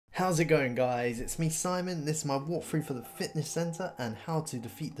How's it going, guys? It's me, Simon. This is my walkthrough for the fitness center and how to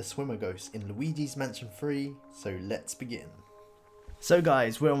defeat the swimmer ghost in Luigi's Mansion 3, so let's begin. So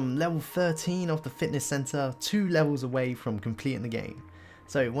guys, we're on level 13 of the fitness center, 2 levels away from completing the game.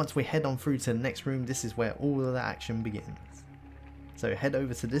 So once we head on through to the next room, this is where all of the action begins. So head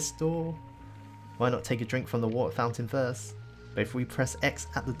over to this door. Why not take a drink from the water fountain first? But if we press X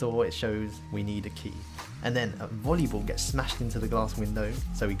at the door, it shows we need a key. And then a volleyball gets smashed into the glass window,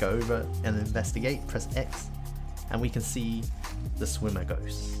 so we go over and investigate, press X, and we can see the swimmer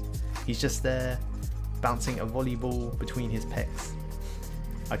ghost. He's just there, bouncing a volleyball between his pecs.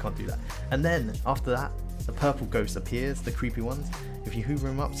 I can't do that. And then, after that, the purple ghost appears, the creepy ones. If you hoover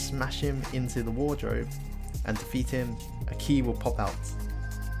him up, smash him into the wardrobe, and defeat him, a key will pop out.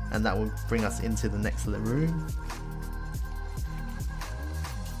 And that will bring us into the next room.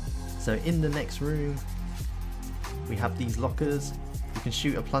 So in the next room, we have these lockers. You can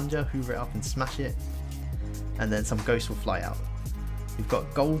shoot a plunger, hoover it up and smash it, and then some ghosts will fly out. We've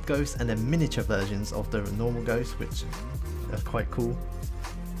got gold ghosts and then miniature versions of the normal ghosts, which are quite cool.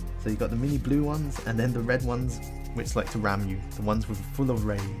 So you've got the mini blue ones and then the red ones, which like to ram you, the ones with full of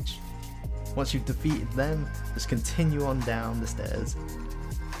rage. Once you've defeated them, just continue on down the stairs.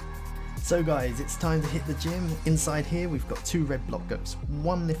 So guys, it's time to hit the gym. Inside here we've got 2 red block ghosts,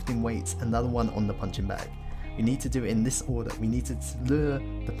 one lifting weights, another one on the punching bag. We need to do it in this order. We need to lure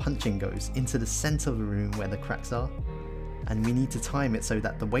the punching ghost into the center of the room where the cracks are, and we need to time it so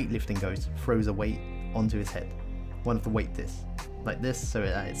that the weightlifting ghost throws a weight onto his head. One of the weight discs, like this, so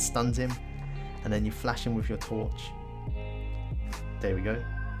that it stuns him, and then you flash him with your torch. There we go.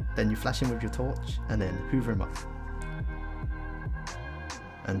 Then you flash him with your torch and then hoover him up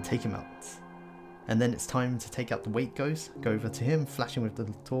and take him out. And then it's time to take out the weight ghost. Go over to him, flash him with the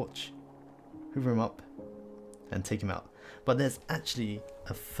torch, hoover him up and take him out. But there's actually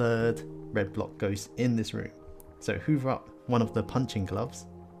a 3rd red block ghost in this room. So hoover up one of the punching gloves,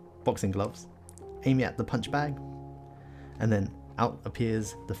 boxing gloves, aim it at the punch bag, and then out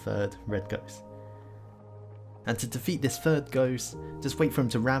appears the 3rd red ghost. And to defeat this 3rd ghost, just wait for him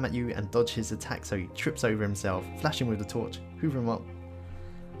to ram at you and dodge his attack so he trips over himself, flash him with the torch, hoover him up,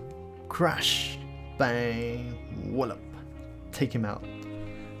 crash, bang, wallop, take him out.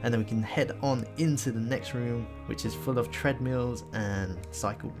 And then we can head on into the next room, which is full of treadmills and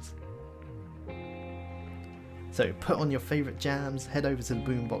cycles. So put on your favourite jams, head over to the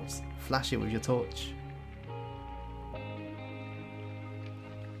boombox, flash it with your torch,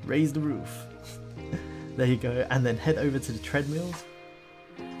 raise the roof, there you go, and then head over to the treadmills,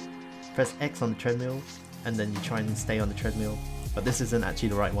 press X on the treadmill, and then you try and stay on the treadmill. But this isn't actually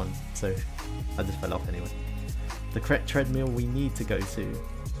the right one, so I just fell off anyway. The correct treadmill we need to go to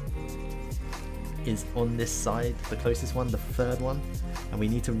is on this side, the closest one, the 3rd one, and we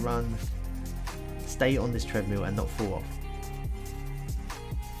need to run, stay on this treadmill and not fall off.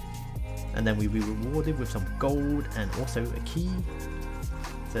 And then we'll be rewarded with some gold and also a key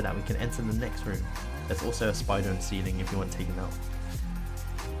so that we can enter the next room. There's also a spider on the ceiling if you want to take him out.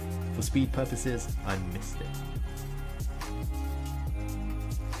 For speed purposes, I missed it.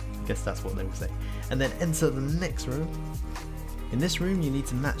 Guess that's what they will say. And then enter the next room. In this room you need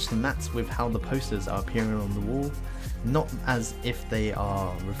to match the mats with how the posters are appearing on the wall, not as if they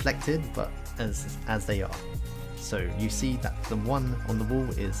are reflected, but as they are. So you see that the one on the wall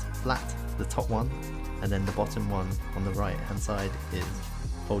is flat, the top one, and then the bottom one on the right hand side is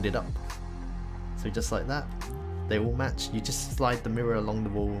folded up. So just like that, they all match. You just slide the mirror along the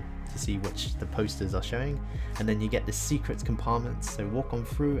wall to see which the posters are showing, and then you get this secret compartment. So walk on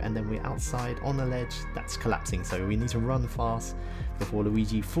through and then we're outside on a ledge that's collapsing, so we need to run fast before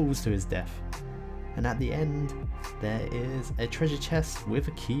Luigi falls to his death. And at the end there is a treasure chest with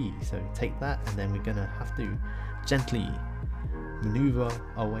a key, so take that, and then we're gonna have to gently maneuver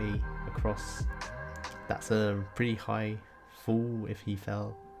our way across. That's a pretty high fall if he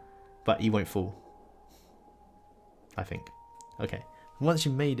fell, but he won't fall, I think. Okay, once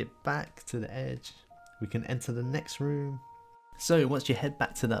you made it back to the edge, we can enter the next room. So once you head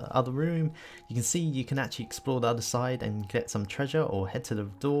back to the other room, you can see you can actually explore the other side and get some treasure, or head to the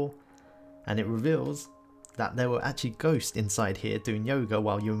door, and it reveals that there were actually ghosts inside here doing yoga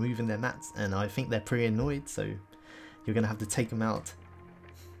while you're moving their mats, and I think they're pretty annoyed, so you're gonna have to take them out.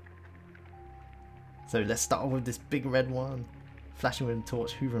 So let's start off with this big red one, flash him with a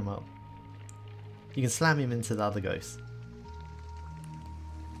torch, hoover him up. You can slam him into the other ghosts.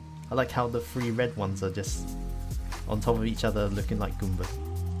 I like how the 3 red ones are just on top of each other looking like Goombas.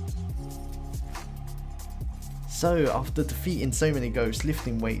 So after defeating so many ghosts,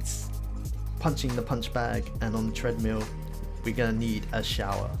 lifting weights, punching the punch bag and on the treadmill, we're gonna need a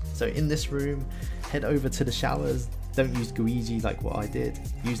shower. So in this room, head over to the showers. Don't use Luigi like what I did.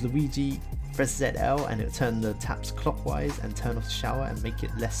 Use Luigi, press ZL and it'll turn the taps clockwise and turn off the shower and make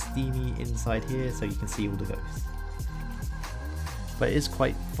it less steamy inside here so you can see all the ghosts. But it is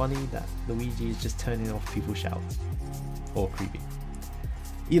quite funny that Luigi is just turning off people's showers. Or creepy.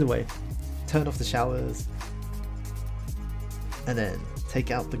 Either way, turn off the showers and then take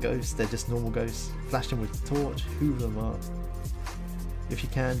out the ghosts. They're just normal ghosts. Flash them with the torch, hoover them up. If you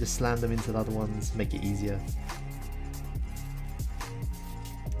can, just slam them into the other ones, make it easier.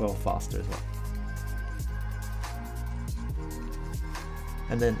 Well, faster as well.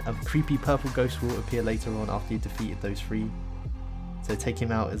 And then a creepy purple ghost will appear later on after you defeated those 3. So take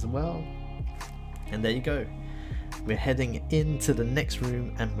him out as well. And there you go. We're heading into the next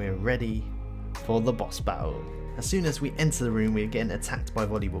room and we're ready for the boss battle. As soon as we enter the room, we're getting attacked by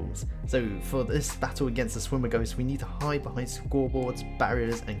volleyballs. So for this battle against the swimmer ghost, we need to hide behind scoreboards,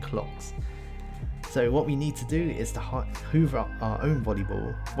 barriers and clocks. So what we need to do is to hoover up our own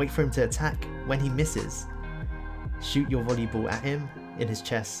volleyball, wait for him to attack. When he misses, shoot your volleyball at him in his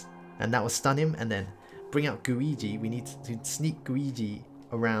chest and that will stun him, and then bring out Luigi. We need to sneak Luigi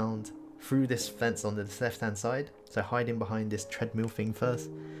around through this fence on the left hand side. So hide him behind this treadmill thing first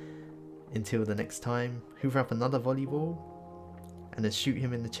until the next time. Hoover up another volleyball and then shoot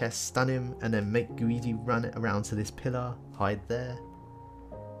him in the chest, stun him, and then make Luigi run it around to this pillar, hide there.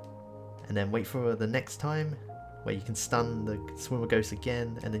 And then wait for the next time where you can stun the swimmer ghost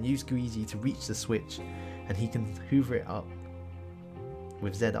again and then use Luigi to reach the switch and he can hoover it up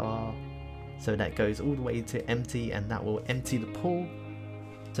with ZR so that goes all the way to empty and that will empty the pool.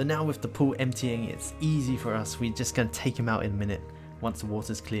 So now with the pool emptying, it's easy for us. We're just going to take him out in a minute once the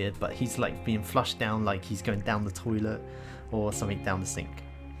water's cleared, but he's like being flushed down like he's going down the toilet or something down the sink.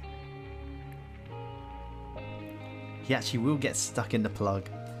 He actually will get stuck in the plug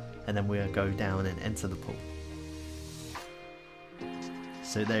and then we'll go down and enter the pool.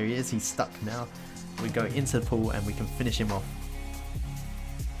 So there he is, he's stuck now. We go into the pool and we can finish him off.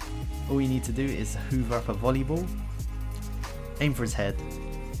 All you need to do is hoover up a volleyball, aim for his head,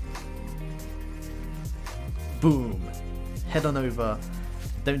 boom, head on over.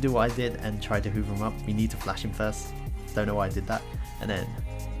 Don't do what I did and try to hoover him up. We need to flash him first. Don't know why I did that. And then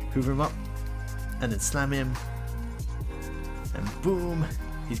hoover him up and then slam him and boom,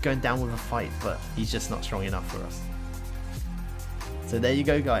 he's going down with a fight, but he's just not strong enough for us. So there you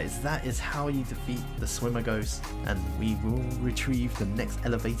go guys, that is how you defeat the swimmer ghost, and we will retrieve the next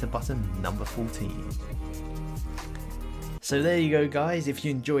elevator button, number 14. So there you go guys, if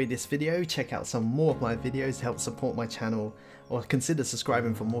you enjoyed this video, check out some more of my videos to help support my channel, or consider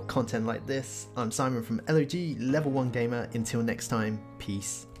subscribing for more content like this. I'm Simon from LOG, Level 1 Gamer. Until next time,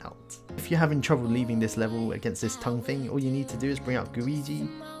 peace out. If you're having trouble leaving this level against this tongue thing, all you need to do is bring out Luigi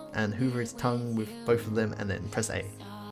and hoover his tongue with both of them and then press A.